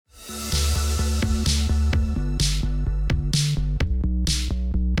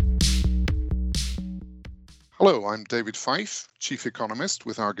Hello, I'm David Fife, Chief Economist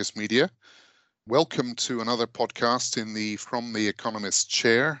with Argus Media. Welcome to another podcast in the From the Economist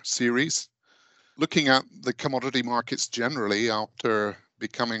Chair series, looking at the commodity markets generally after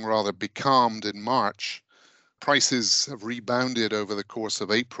becoming rather becalmed in March. Prices have rebounded over the course of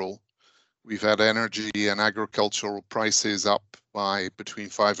April. We've had energy and agricultural prices up by between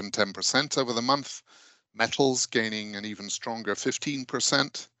 5 and 10% over the month, metals gaining an even stronger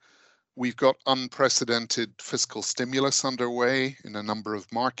 15%. We've got unprecedented fiscal stimulus underway in a number of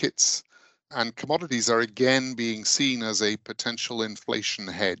markets, and commodities are again being seen as a potential inflation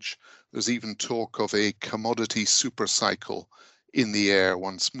hedge. There's even talk of a commodity supercycle in the air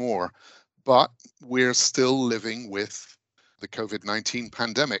once more. But we're still living with the COVID-19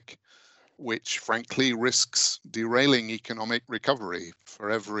 pandemic, which frankly risks derailing economic recovery. For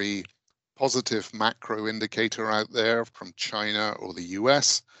every positive macro indicator out there from China or the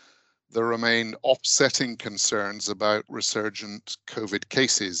US, there remain offsetting concerns about resurgent COVID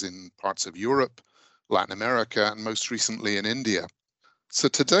cases in parts of Europe, Latin America, and most recently in India. So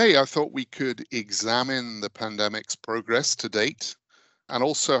today I thought we could examine the pandemic's progress to date and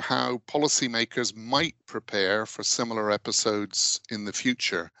also how policymakers might prepare for similar episodes in the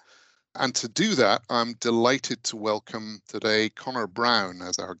future. And to do that, I'm delighted to welcome today Connor Brown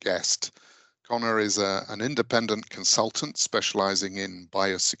as our guest. Connor is an independent consultant specializing in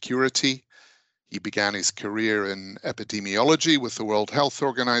biosecurity. He began his career in epidemiology with the World Health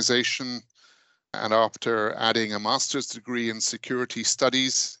Organization, and after adding a master's degree in security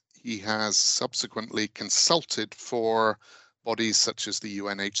studies, he has subsequently consulted for bodies such as the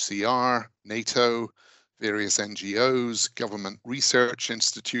UNHCR, NATO, various NGOs, government research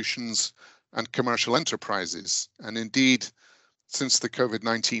institutions, and commercial enterprises. And indeed, since the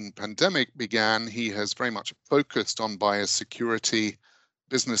COVID-19 pandemic began, he has very much focused on biosecurity,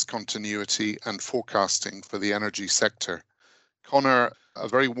 business continuity, and forecasting for the energy sector. Connor, a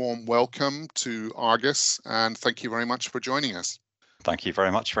very warm welcome to Argus, and thank you very much for joining us. Thank you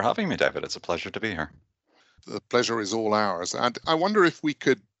very much for having me, David. It's a pleasure to be here. The pleasure is all ours. And I wonder if we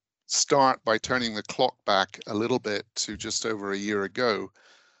could start by turning the clock back a little bit to just over a year ago,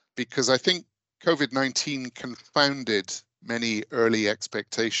 because I think COVID-19 confounded many early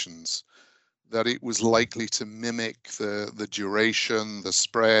expectations that it was likely to mimic the duration, the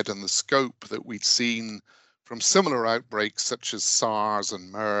spread, and the scope that we'd seen from similar outbreaks such as SARS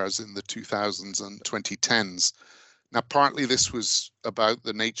and MERS in the 2000s and 2010s. Now, partly this was about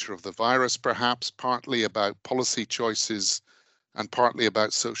the nature of the virus, perhaps, partly about policy choices, and partly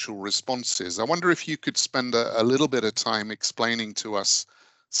about social responses. I wonder if you could spend a little bit of time explaining to us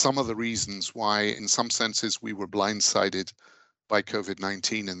some of the reasons why, in some senses, we were blindsided by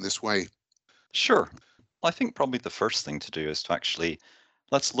COVID-19 in this way. Sure. I think probably the first thing to do is to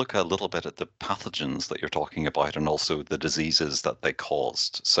let's look a little bit at the pathogens that you're talking about and also the diseases that they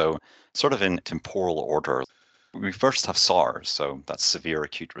caused. So sort of in temporal order, we first have SARS, so that's severe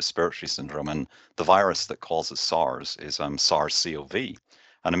acute respiratory syndrome, and the virus that causes SARS is SARS-CoV.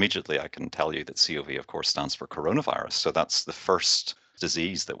 And immediately I can tell you that CoV, of course, stands for coronavirus. So that's the first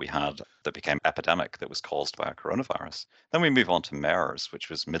disease that we had that became epidemic that was caused by a coronavirus. Then we move on to MERS, which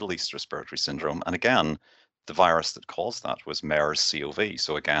was Middle East Respiratory Syndrome. And again, the virus that caused that was MERS-CoV.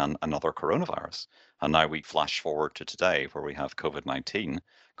 So again, another coronavirus. And now we flash forward to today where we have COVID-19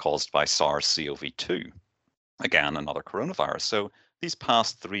 caused by SARS-CoV-2. Again, another coronavirus. So these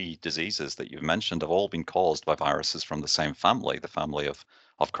past three diseases that you've mentioned have all been caused by viruses from the same family, the family of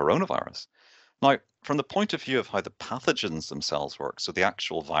coronavirus. Now, from the point of view of how the pathogens themselves work, so the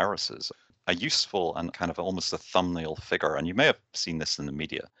actual viruses, a useful and kind of almost a thumbnail figure, and you may have seen this in the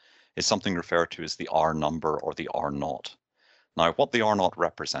media, is something referred to as the R number or the R naught. Now, what the R naught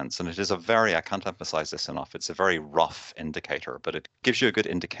represents, and it is I can't emphasize this enough, it's a very rough indicator, but it gives you a good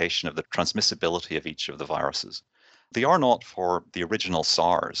indication of the transmissibility of each of the viruses. The R naught for the original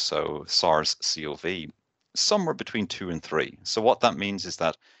SARS, so SARS-CoV, somewhere between 2 and 3. So what that means is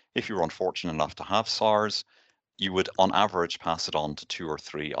that if you were unfortunate enough to have SARS, you would on average pass it on to 2 or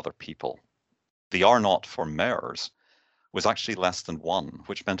 3 other people. The R naught for MERS was actually less than 1,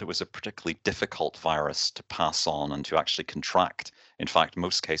 which meant it was a particularly difficult virus to pass on and to actually contract. In fact,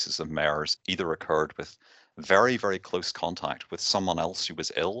 most cases of MERS either occurred with very, very close contact with someone else who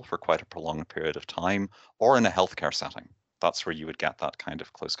was ill for quite a prolonged period of time, or in a healthcare setting. That's where you would get that kind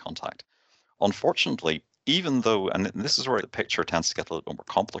of close contact. Unfortunately, even though, and this is where the picture tends to get a little bit more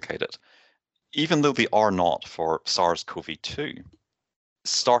complicated, even though the R naught for SARS-CoV-2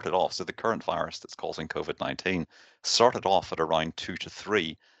 started off, so the current virus that's causing COVID-19 started off at around 2 to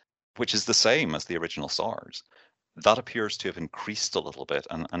 3, which is the same as the original SARS. That appears to have increased a little bit.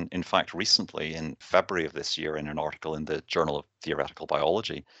 And in fact, recently in February of this year, in an article in the Journal of Theoretical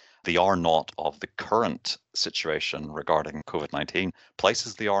Biology, the R naught of the current situation regarding COVID-19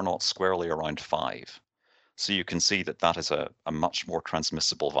 places the R naught squarely around 5. So you can see that that is a much more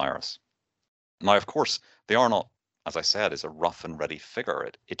transmissible virus. Now, of course, the R naught, as I said, is a rough and ready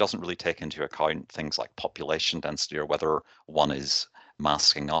figure. It doesn't really take into account things like population density or whether one is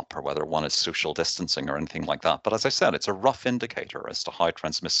masking up or whether one is social distancing or anything like that. But as I said, it's a rough indicator as to how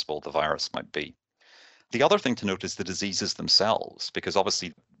transmissible the virus might be. The other thing to note is the diseases themselves, because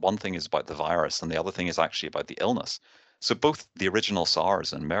obviously one thing is about the virus and the other thing is actually about the illness. So both the original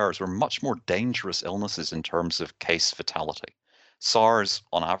SARS and MERS were much more dangerous illnesses in terms of case fatality. SARS,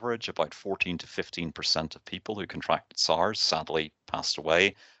 on average, about 14 to 15% of people who contracted SARS sadly passed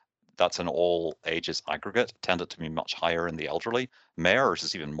away. That's an all ages aggregate, tended to be much higher in the elderly. MERS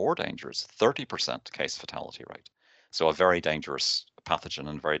is even more dangerous, 30% case fatality rate. So a very dangerous pathogen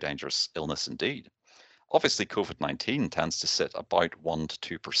and very dangerous illness indeed. Obviously, COVID-19 tends to sit about 1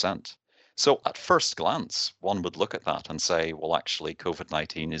 to 2%. So at first glance, one would look at that and say, well, actually,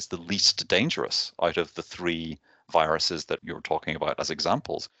 COVID-19 is the least dangerous out of the 3 viruses that you're talking about as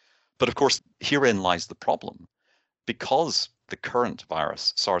examples. But of course, herein lies the problem. Because the current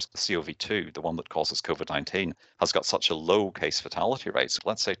virus, SARS-CoV-2, the one that causes COVID-19, has got such a low case fatality rate, so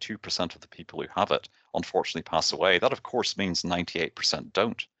let's say 2% of the people who have it unfortunately pass away, that of course means 98%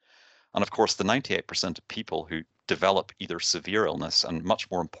 don't. And of course, the 98% of people who develop either severe illness and, much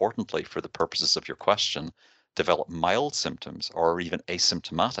more importantly, for the purposes of your question, develop mild symptoms or even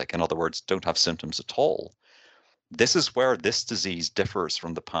asymptomatic, in other words, don't have symptoms at all. This is where this disease differs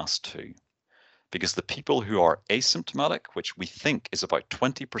from the past 2. Because the people who are asymptomatic, which we think is about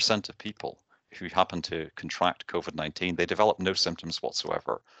 20% of people who happen to contract COVID-19, they develop no symptoms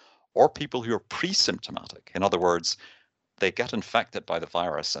whatsoever. Or people who are pre-symptomatic, in other words, they get infected by the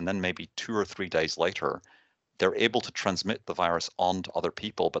virus and then maybe 2 or 3 days later, they're able to transmit the virus on to other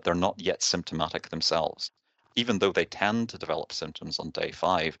people, but they're not yet symptomatic themselves. Even though they tend to develop symptoms on day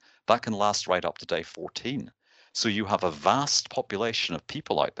 5, that can last right up to day 14. So you have a vast population of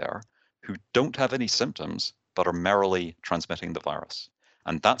people out there who don't have any symptoms, but are merrily transmitting the virus.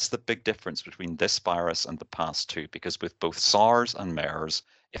 And that's the big difference between this virus and the past 2, because with both SARS and MERS,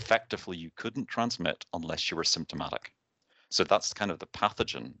 effectively you couldn't transmit unless you were symptomatic. So that's kind of the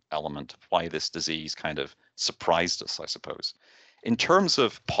pathogen element of why this disease kind of surprised us, I suppose. In terms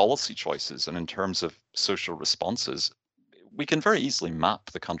of policy choices and in terms of social responses, we can very easily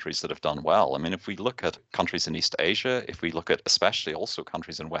map the countries that have done well. I mean, if we look at countries in East Asia, if we look at especially also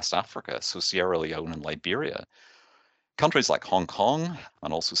countries in West Africa, so Sierra Leone and Liberia, countries like Hong Kong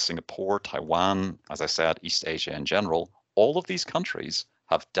and also Singapore, Taiwan, as I said, East Asia in general, all of these countries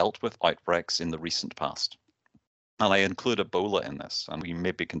have dealt with outbreaks in the recent past. And I include Ebola in this, and we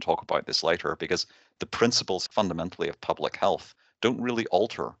maybe can talk about this later because the principles fundamentally of public health don't really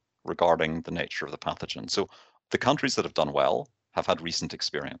alter regarding the nature of the pathogen. So the countries that have done well have had recent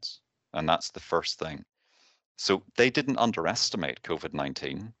experience, and that's the first thing. So they didn't underestimate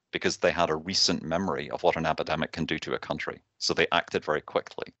COVID-19 because they had a recent memory of what an epidemic can do to a country. So they acted very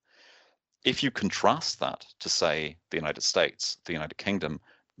quickly. If you contrast that to, say, the United States, the United Kingdom,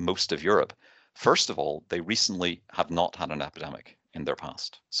 most of Europe, first of all, they recently have not had an epidemic in their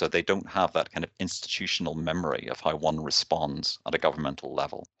past. So they don't have that kind of institutional memory of how one responds at a governmental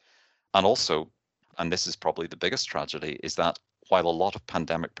level. And also, and this is probably the biggest tragedy, is that while a lot of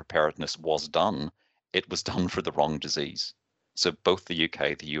pandemic preparedness was done, it was done for the wrong disease. So both the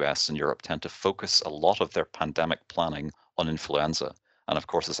UK, the US, and Europe tend to focus a lot of their pandemic planning on influenza. And of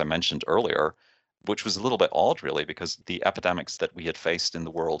course, as I mentioned earlier, which was a little bit odd, really, because the epidemics that we had faced in the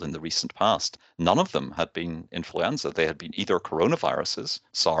world in the recent past, none of them had been influenza. They had been either coronaviruses,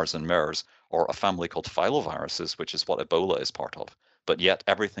 SARS and MERS, or a family called filoviruses, which is what Ebola is part of. But yet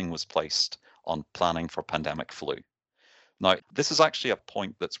everything was placed on planning for pandemic flu. Now, this is actually a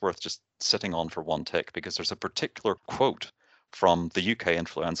point that's worth just sitting on for one tick, because there's a particular quote from the UK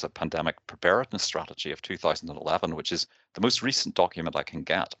influenza pandemic preparedness strategy of 2011, which is the most recent document I can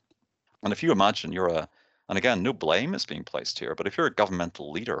get. And if you imagine and again, no blame is being placed here, but if you're a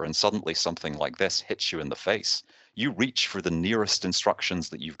governmental leader and suddenly something like this hits you in the face, you reach for the nearest instructions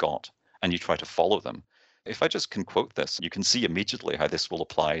that you've got and you try to follow them. If I just can quote this, you can see immediately how this will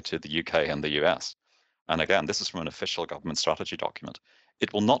apply to the UK and the US. And again, this is from an official government strategy document.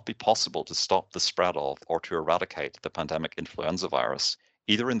 It will not be possible to stop the spread of or to eradicate the pandemic influenza virus,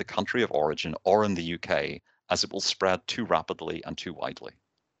 either in the country of origin or in the UK, as it will spread too rapidly and too widely.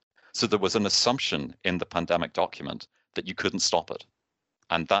 So there was an assumption in the pandemic document that you couldn't stop it.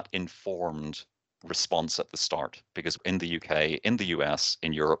 And that informed response at the start, because in the UK, in the US,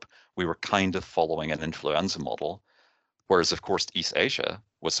 in Europe, we were kind of following an influenza model, whereas, of course, East Asia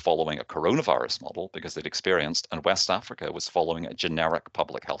was following a coronavirus model because they'd experienced, and West Africa was following a generic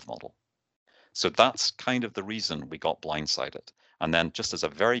public health model. So that's kind of the reason we got blindsided. And then just as a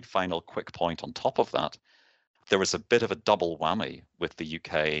very final quick point on top of that, there was a bit of a double whammy with the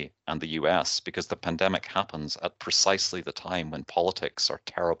UK and the US because the pandemic happens at precisely the time when politics are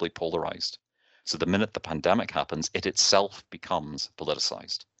terribly polarized. So the minute the pandemic happens, it itself becomes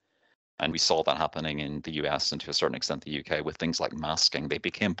politicized. And we saw that happening in the US and to a certain extent the UK with things like masking. They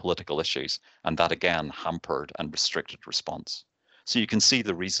became political issues, and that again hampered and restricted response. So you can see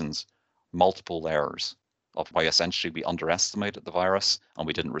the reasons, multiple layers of why essentially we underestimated the virus and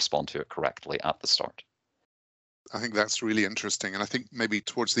we didn't respond to it correctly at the start. I think that's really interesting. And I think maybe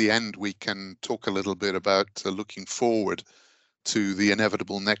towards the end, we can talk a little bit about looking forward to the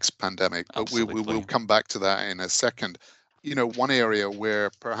inevitable next pandemic. But we'll come back to that in a second. You know, one area where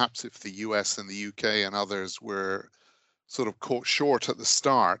perhaps if the US and the UK and others were sort of caught short at the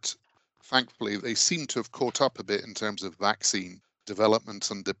start, thankfully, they seem to have caught up a bit in terms of vaccine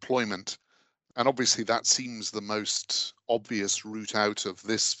development and deployment. And obviously, that seems the most obvious route out of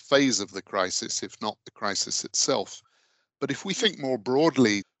this phase of the crisis, if not the crisis itself. But if we think more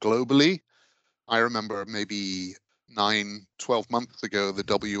broadly, globally, I remember maybe 9, 12 months ago, the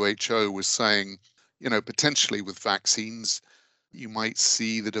WHO was saying, you know, potentially with vaccines, you might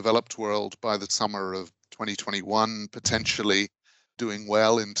see the developed world by the summer of 2021 potentially doing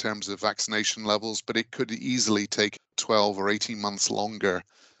well in terms of vaccination levels, but it could easily take 12 or 18 months longer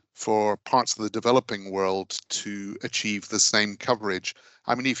for parts of the developing world to achieve the same coverage.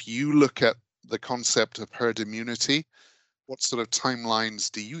 I mean, if you look at the concept of herd immunity, what sort of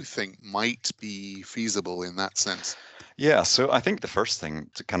timelines do you think might be feasible in that sense? Yeah, so I think the first thing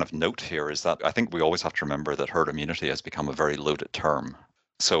to kind of note here is that I think we always have to remember that herd immunity has become a very loaded term.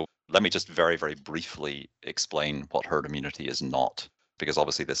 So let me just very, very briefly explain what herd immunity is not, because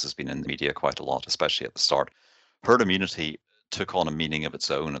obviously this has been in the media quite a lot, especially at the start. Herd immunity took on a meaning of its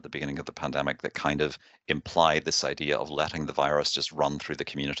own at the beginning of the pandemic that kind of implied this idea of letting the virus just run through the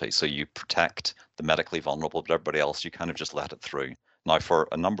community. So you protect the medically vulnerable, but everybody else, you kind of just let it through. Now, for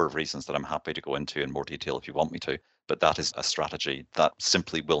a number of reasons that I'm happy to go into in more detail if you want me to, but that is a strategy that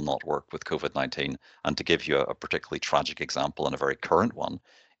simply will not work with COVID-19. And to give you a particularly tragic example and a very current one,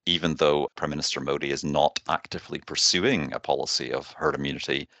 even though Prime Minister Modi is not actively pursuing a policy of herd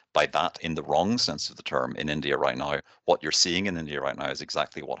immunity, by that in the wrong sense of the term in India right now, what you're seeing in India right now is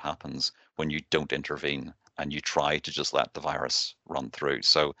exactly what happens when you don't intervene and you try to just let the virus run through.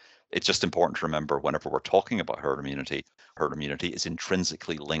 So it's just important to remember whenever we're talking about herd immunity is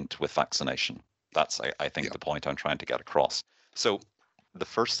intrinsically linked with vaccination. That's, I think, the point I'm trying to get across. So the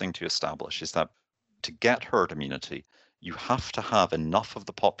first thing to establish is that to get herd immunity, you have to have enough of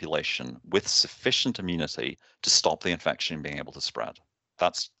the population with sufficient immunity to stop the infection being able to spread.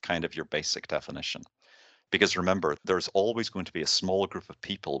 That's kind of your basic definition. Because remember, there's always going to be a small group of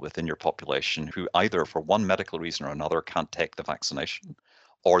people within your population who either for one medical reason or another can't take the vaccination,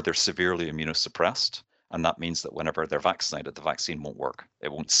 or they're severely immunosuppressed. And that means that whenever they're vaccinated, the vaccine won't work.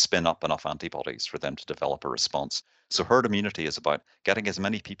 It won't spin up enough antibodies for them to develop a response. So herd immunity is about getting as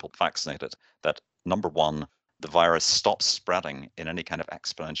many people vaccinated that, number one, the virus stops spreading in any kind of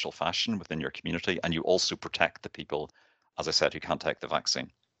exponential fashion within your community, and you also protect the people, as I said, who can't take the vaccine.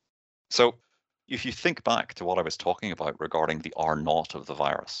 So if you think back to what I was talking about regarding the R naught of the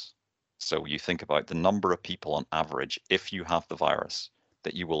virus, so you think about the number of people on average, if you have the virus,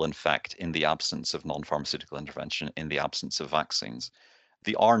 that you will infect in the absence of non-pharmaceutical intervention, in the absence of vaccines.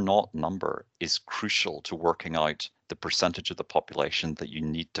 The R naught number is crucial to working out the percentage of the population that you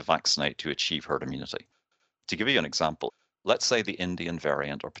need to vaccinate to achieve herd immunity. To give you an example, let's say the Indian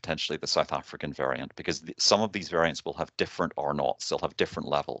variant or potentially the South African variant, because some of these variants will have different R naughts, they'll have different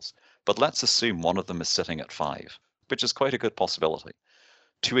levels. But let's assume one of them is sitting at 5, which is quite a good possibility.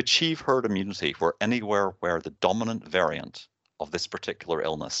 To achieve herd immunity anywhere where the dominant variant of this particular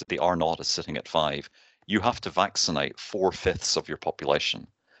illness, the R naught is sitting at 5, you have to vaccinate 4/5 of your population,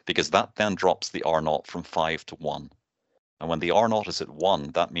 because that then drops the R naught from 5 to 1. And when the R naught is at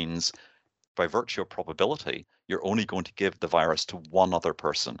 1, that means by virtue of probability, you're only going to give the virus to one other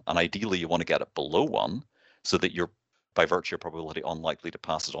person. And ideally, you want to get it below 1 so that you're, by virtue of probability, unlikely to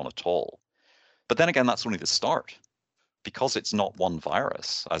pass it on at all. But then again, that's only the start. Because it's not one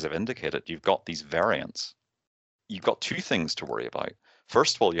virus, as I've indicated, you've got these variants. You've got two things to worry about.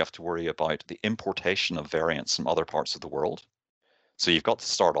 First of all, you have to worry about the importation of variants from other parts of the world. So you've got to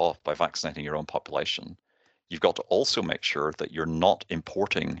start off by vaccinating your own population. you've got to also make sure that you're not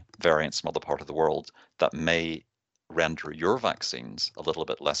importing variants from other parts of the world that may render your vaccines a little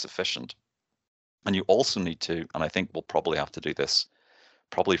bit less efficient. And you also need to, and I think we'll probably have to do this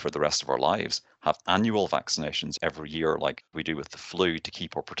probably for the rest of our lives, have annual vaccinations every year like we do with the flu to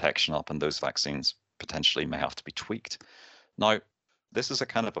keep our protection up, and those vaccines potentially may have to be tweaked. Now, this is a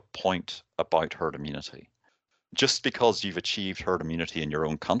kind of a point about herd immunity. Just because you've achieved herd immunity in your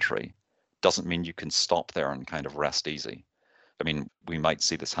own country doesn't mean you can stop there and kind of rest easy. I mean, we might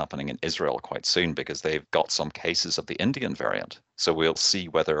see this happening in Israel quite soon because they've got some cases of the Indian variant. So we'll see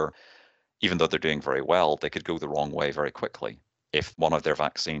whether, even though they're doing very well, they could go the wrong way very quickly if one of their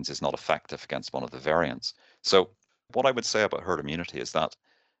vaccines is not effective against one of the variants. So what I would say about herd immunity is that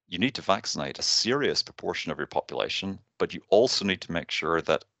you need to vaccinate a serious proportion of your population, but you also need to make sure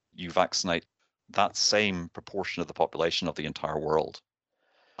that you vaccinate that same proportion of the population of the entire world.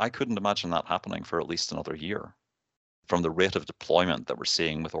 I couldn't imagine that happening for at least another year. From the rate of deployment that we're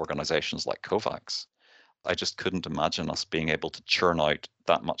seeing with organizations like COVAX, I just couldn't imagine us being able to churn out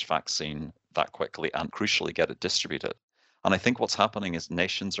that much vaccine that quickly and crucially get it distributed. And I think what's happening is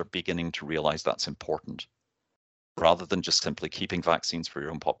nations are beginning to realize that's important. Rather than just simply keeping vaccines for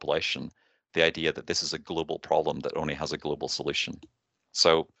your own population, the idea that this is a global problem that only has a global solution.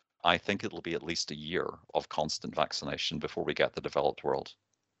 So I think it'll be at least a year of constant vaccination before we get the developed world.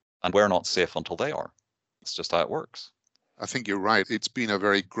 And we're not safe until they are. It's just how it works. I think you're right. It's been a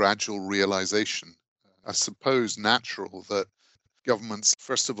very gradual realization. I suppose natural that governments,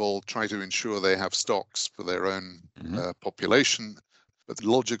 first of all, try to ensure they have stocks for their own population. But the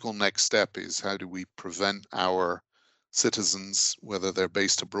logical next step is how do we prevent our citizens, whether they're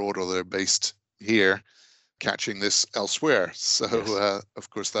based abroad or they're based here, catching this elsewhere. So, yes. Of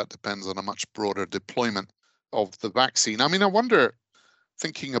course, that depends on a much broader deployment of the vaccine. I mean, I wonder,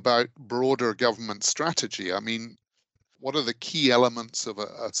 thinking about broader government strategy, I mean, what are the key elements of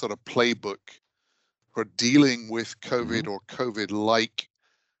a sort of playbook for dealing with COVID or COVID-like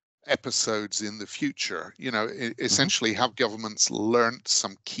episodes in the future? You know, essentially, have governments learned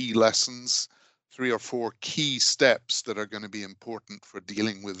some key lessons, 3 or 4 key steps that are going to be important for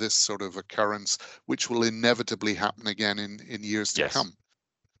dealing with this sort of occurrence, which will inevitably happen again in years to come?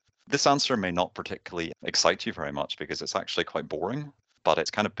 This answer may not particularly excite you very much because it's actually quite boring, but it's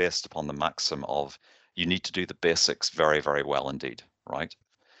kind of based upon the maxim of you need to do the basics very, very well indeed, right?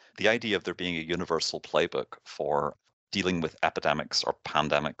 The idea of there being a universal playbook for dealing with epidemics or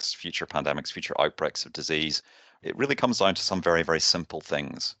pandemics, future outbreaks of disease, it really comes down to some very, very simple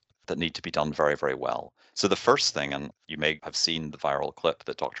things that need to be done very, very well. So the first thing, and you may have seen the viral clip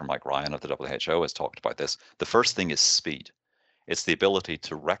that Dr. Mike Ryan of the WHO has talked about this, the first thing is speed. It's the ability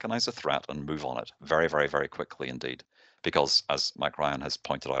to recognize a threat and move on it very, very, very quickly indeed. Because as Mike Ryan has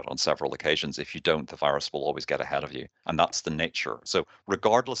pointed out on several occasions, if you don't, the virus will always get ahead of you. And that's the nature. So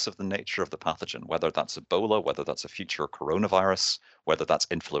regardless of the nature of the pathogen, whether that's Ebola, whether that's a future coronavirus, whether that's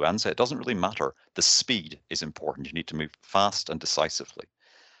influenza, it doesn't really matter. The speed is important. You need to move fast and decisively.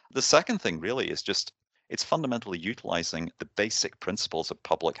 The second thing really is just, it's fundamentally utilizing the basic principles of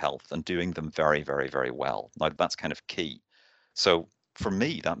public health and doing them very, very, very well. Now, that's kind of key. So for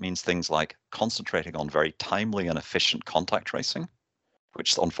me, that means things like concentrating on very timely and efficient contact tracing,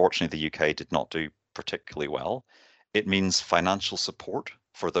 which unfortunately the UK did not do particularly well. It means financial support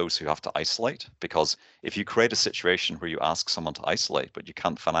for those who have to isolate, because if you create a situation where you ask someone to isolate, but you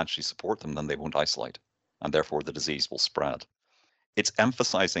can't financially support them, then they won't isolate, and therefore the disease will spread. It's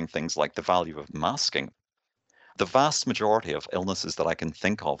emphasizing things like the value of masking. The vast majority of illnesses that I can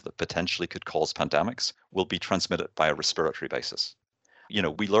think of that potentially could cause pandemics will be transmitted by a respiratory basis. You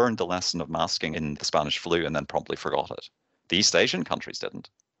know, we learned the lesson of masking in the Spanish flu and then promptly forgot it. The East Asian countries didn't.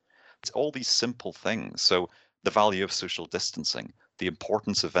 It's all these simple things. So the value of social distancing, the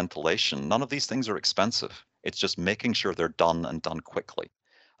importance of ventilation, none of these things are expensive. It's just making sure they're done and done quickly.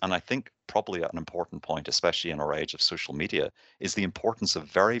 And I think probably an important point, especially in our age of social media, is the importance of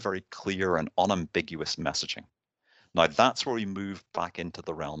very, very clear and unambiguous messaging. Now, that's where we move back into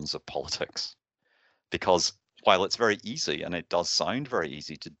the realms of politics. Because while it's very easy, and it does sound very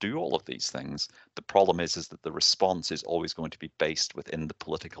easy to do all of these things, the problem is that the response is always going to be based within the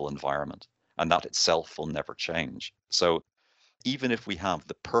political environment, and that itself will never change. So even if we have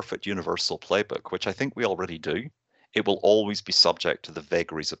the perfect universal playbook, which I think we already do, it will always be subject to the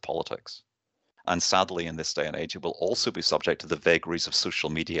vagaries of politics. And sadly, in this day and age, it will also be subject to the vagaries of social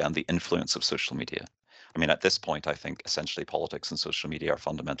media and the influence of social media. I mean, at this point, I think essentially politics and social media are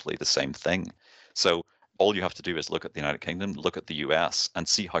fundamentally the same thing. So all you have to do is look at the United Kingdom, look at the US, and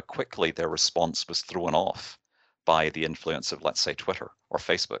see how quickly their response was thrown off by the influence of, let's say, Twitter or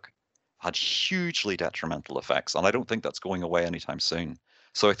Facebook. had hugely detrimental effects. And I don't think that's going away anytime soon.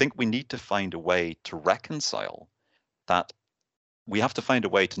 So I think we need to find a way to reconcile that. We have to find a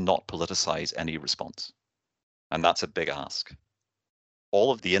way to not politicize any response. And that's a big ask.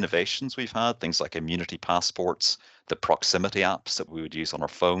 All of the innovations we've had, things like immunity passports, the proximity apps that we would use on our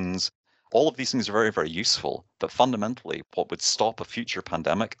phones, all of these things are very, very useful. But fundamentally, what would stop a future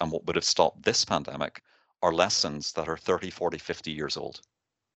pandemic and what would have stopped this pandemic are lessons that are 30, 40, 50 years old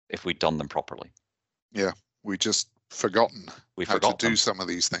if we'd done them properly. Yeah, we just forgotten how to do some of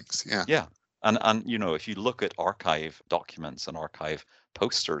these things. Yeah. Yeah. And you know, if you look at archive documents and archive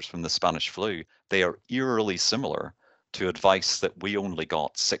posters from the Spanish flu, they are eerily similar to advice that we only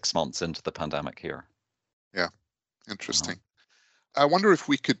got 6 months into the pandemic here. Yeah, interesting. I wonder if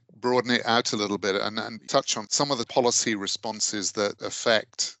we could broaden it out a little bit and touch on some of the policy responses that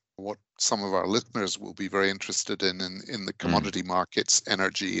affect what some of our listeners will be very interested in the commodity markets,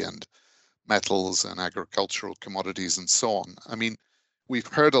 energy and metals and agricultural commodities and so on. I mean, we've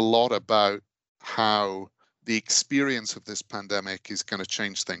heard a lot about how the experience of this pandemic is going to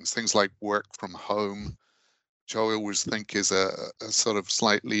change things like work from home, which I always think is a sort of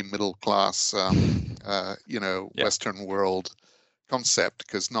slightly middle class, Western world concept,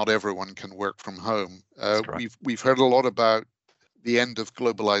 because not everyone can work from home. We've heard a lot about the end of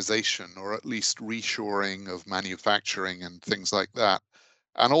globalization, or at least reshoring of manufacturing and things like that,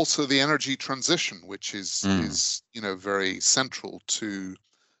 and also the energy transition, which is very central to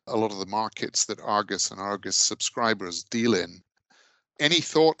a lot of the markets that Argus and Argus subscribers deal in. Any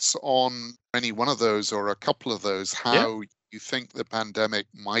thoughts on any one of those or a couple of those, how you think the pandemic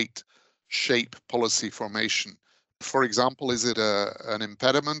might shape policy formation? For example, is it an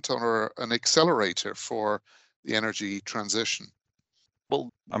impediment or an accelerator for the energy transition? Well,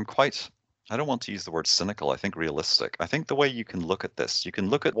 I don't want to use the word cynical, I think realistic. I think the way you can look at this, you can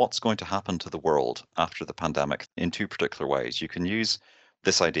look at what's going to happen to the world after the pandemic in two particular ways. You can use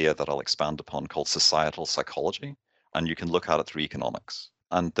this idea that I'll expand upon called societal psychology, and you can look at it through economics.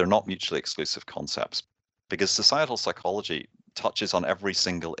 And they're not mutually exclusive concepts, because societal psychology touches on every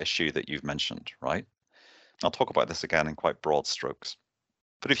single issue that you've mentioned, right? I'll talk about this again in quite broad strokes.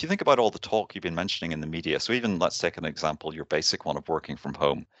 But if you think about all the talk you've been mentioning in the media, so even let's take an example, your basic one of working from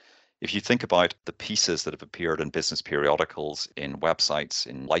home. If you think about the pieces that have appeared in business periodicals, in websites,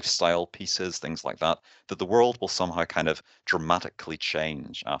 in lifestyle pieces, things like that, that the world will somehow kind of dramatically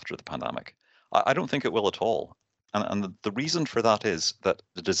change after the pandemic. I don't think it will at all. And the reason for that is that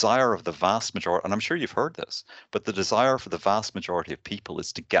the desire of the vast majority, and I'm sure you've heard this, but the desire for the vast majority of people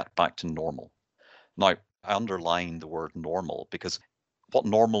is to get back to normal. Now, I underline the word normal because what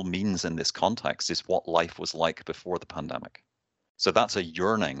normal means in this context is what life was like before the pandemic. So that's a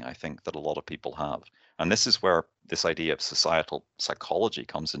yearning, I think, that a lot of people have. And this is where this idea of societal psychology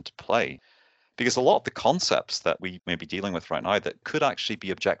comes into play, because a lot of the concepts that we may be dealing with right now that could actually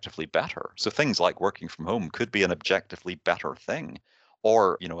be objectively better. So things like working from home could be an objectively better thing,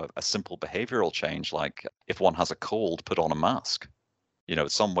 or, a simple behavioral change, like if one has a cold, put on a mask.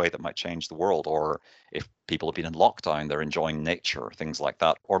 Some way that might change the world, or if people have been in lockdown, they're enjoying nature, things like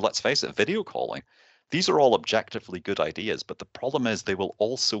that. Or let's face it, video calling. These are all objectively good ideas, but the problem is they will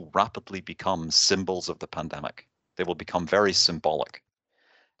also rapidly become symbols of the pandemic. They will become very symbolic.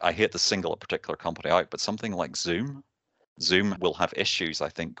 I hate to single a particular company out, but something like Zoom will have issues, I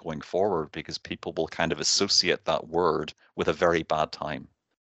think, going forward because people will kind of associate that word with a very bad time.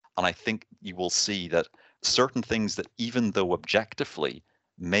 And I think you will see that certain things that, even though objectively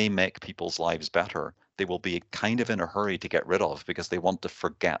may make people's lives better, they will be kind of in a hurry to get rid of because they want to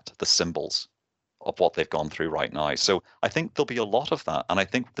forget the symbols of what they've gone through right now. So I think there'll be a lot of that. And I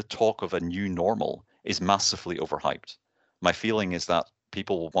think the talk of a new normal is massively overhyped. My feeling is that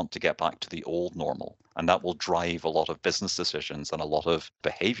people will want to get back to the old normal, and that will drive a lot of business decisions and a lot of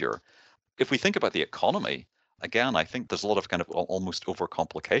behavior. If we think about the economy, again, I think there's a lot of kind of almost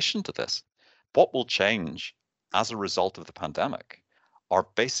overcomplication to this. What will change as a result of the pandemic are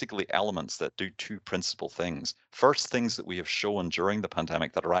basically elements that do two principal things. First, things that we have shown during the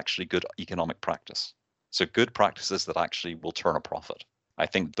pandemic that are actually good economic practice. So good practices that actually will turn a profit. I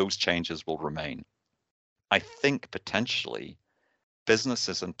think those changes will remain. I think potentially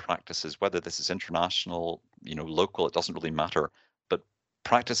businesses and practices, whether this is international, local, it doesn't really matter, but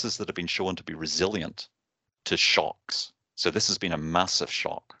practices that have been shown to be resilient to shocks. So this has been a massive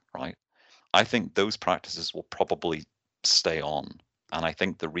shock, right? I think those practices will probably stay on. And I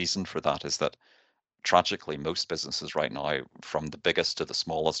think the reason for that is that tragically, most businesses right now, from the biggest to the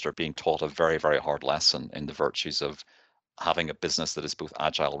smallest, are being taught a very, very hard lesson in the virtues of having a business that is both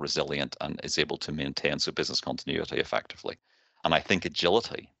agile, resilient, and is able to maintain business continuity effectively. And I think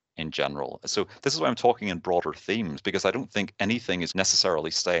agility in general. So this is why I'm talking in broader themes, because I don't think anything is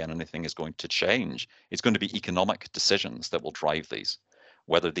necessarily stay and anything is going to change. It's going to be economic decisions that will drive these,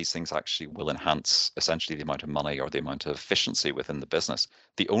 whether these things actually will enhance essentially the amount of money or the amount of efficiency within the business.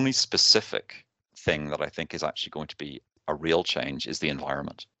 The only specific thing that I think is actually going to be a real change is the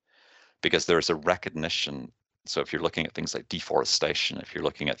environment, because there's a recognition. So if you're looking at things like deforestation, if you're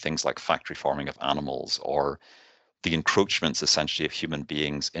looking at things like factory farming of animals, or the encroachments essentially of human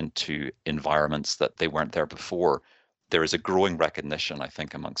beings into environments that they weren't there before, there is a growing recognition, I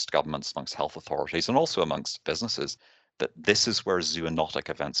think, amongst governments, amongst health authorities, and also amongst businesses, that this is where zoonotic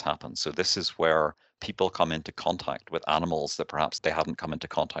events happen. So this is where people come into contact with animals that perhaps they hadn't come into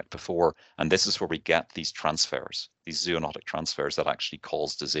contact before. And this is where we get these transfers, these zoonotic transfers that actually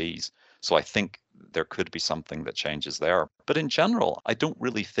cause disease. So I think there could be something that changes there. But in general, I don't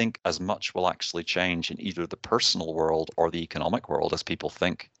really think as much will actually change in either the personal world or the economic world as people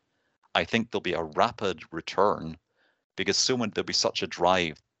think. I think there'll be a rapid return because there'll be such a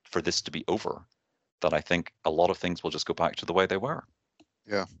drive for this to be over that I think a lot of things will just go back to the way they were.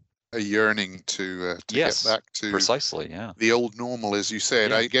 Yeah, a yearning to Yes, get back to precisely, yeah. the old normal, as you said.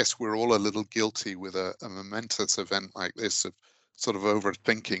 Yeah. I guess we're all a little guilty with a momentous event like this of sort of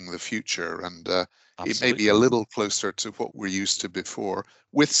overthinking the future, and it may be a little closer to what we're used to before,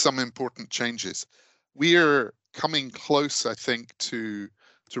 with some important changes. We're coming close, I think, to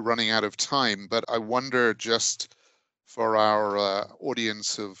running out of time, but I wonder, just for our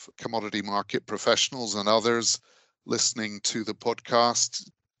audience of commodity market professionals and others listening to the podcast,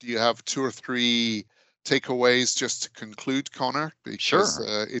 do you have 2 or 3 takeaways just to conclude, Connor? Because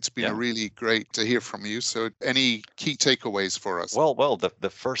Sure. It's been really great to hear from you. So any key takeaways for us? Well, the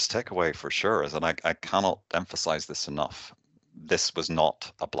first takeaway for sure is, and I cannot emphasize this enough, this was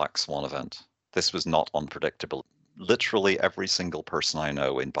not a black swan event. This was not unpredictable. Literally every single person I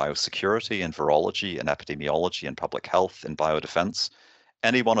know in biosecurity, in virology, in epidemiology, in public health, in biodefense,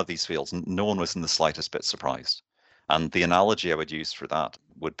 any one of these fields, no one was in the slightest bit surprised. And the analogy I would use for that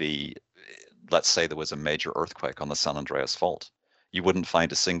would be, let's say there was a major earthquake on the San Andreas Fault. You wouldn't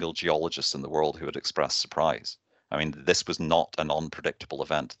find a single geologist in the world who would express surprise. I mean, this was not an unpredictable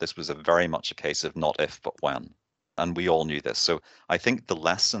event. This was very much a case of not if, but when. And we all knew this. So I think the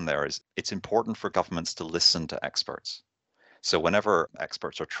lesson there is it's important for governments to listen to experts. So whenever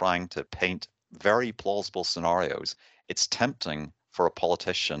experts are trying to paint very plausible scenarios, it's tempting for a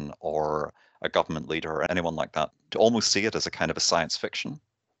politician or a government leader or anyone like that to almost see it as a kind of a science fiction.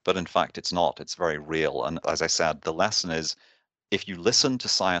 But in fact, it's not. It's very real. And as I said, the lesson is if you listen to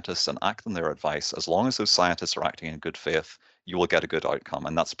scientists and act on their advice, as long as those scientists are acting in good faith, you will get a good outcome.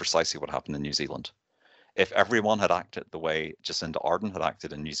 And that's precisely what happened in New Zealand. If everyone had acted the way Jacinda Ardern had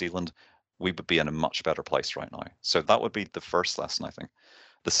acted in New Zealand, we would be in a much better place right now. So that would be the first lesson, I think.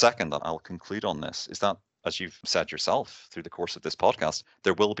 The second that I'll conclude on this is that, as you've said yourself through the course of this podcast,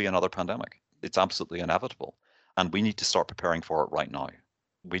 there will be another pandemic. It's absolutely inevitable. And we need to start preparing for it right now.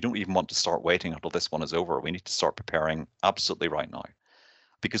 We don't even want to start waiting until this one is over. We need to start preparing absolutely right now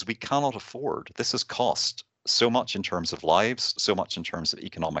because we cannot afford, this has cost so much in terms of lives, so much in terms of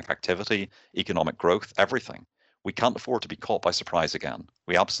economic activity, economic growth, everything. We can't afford to be caught by surprise again.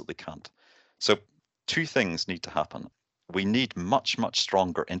 We absolutely can't. So 2 things need to happen. We need much, much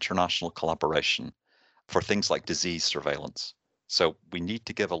stronger international collaboration for things like disease surveillance. So we need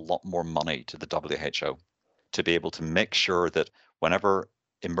to give a lot more money to the WHO to be able to make sure that whenever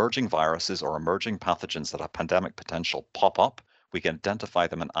emerging viruses or emerging pathogens that have pandemic potential pop up, we can identify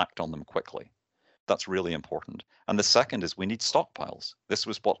them and act on them quickly. That's really important. And the second is we need stockpiles. This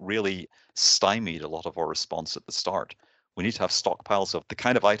was what really stymied a lot of our response at the start. We need to have stockpiles of the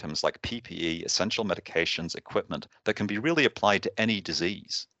kind of items like PPE, essential medications, equipment that can be really applied to any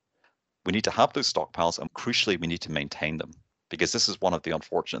disease. We need to have those stockpiles, and crucially, we need to maintain them, because this is one of the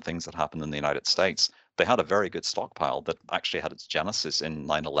unfortunate things that happened in the United States. They had a very good stockpile that actually had its genesis in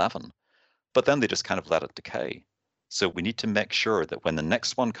 9/11, but then they just kind of let it decay. So we need to make sure that when the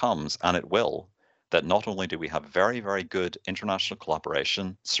next one comes, and it will, that not only do we have very, very good international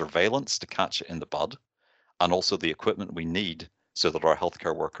collaboration, surveillance to catch it in the bud, and also the equipment we need so that our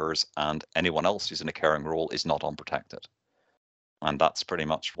healthcare workers and anyone else who's in a caring role is not unprotected. And that's pretty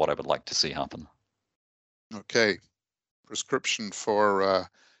much what I would like to see happen. Okay. Prescription for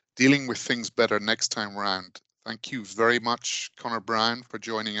dealing with things better next time round. Thank you very much, Connor Brown, for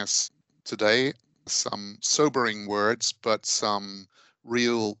joining us today. Some sobering words, but some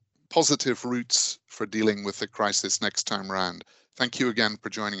real positive routes for dealing with the crisis next time round. Thank you again for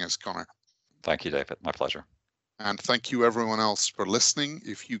joining us, Connor. Thank you, David. My pleasure. And thank you everyone else for listening.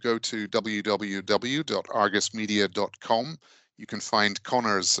 If you go to www.argusmedia.com, You can find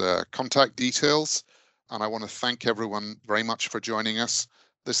Connor's contact details. And I want to thank everyone very much for joining us.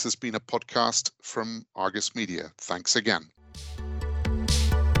 This has been a podcast from Argus Media. Thanks again.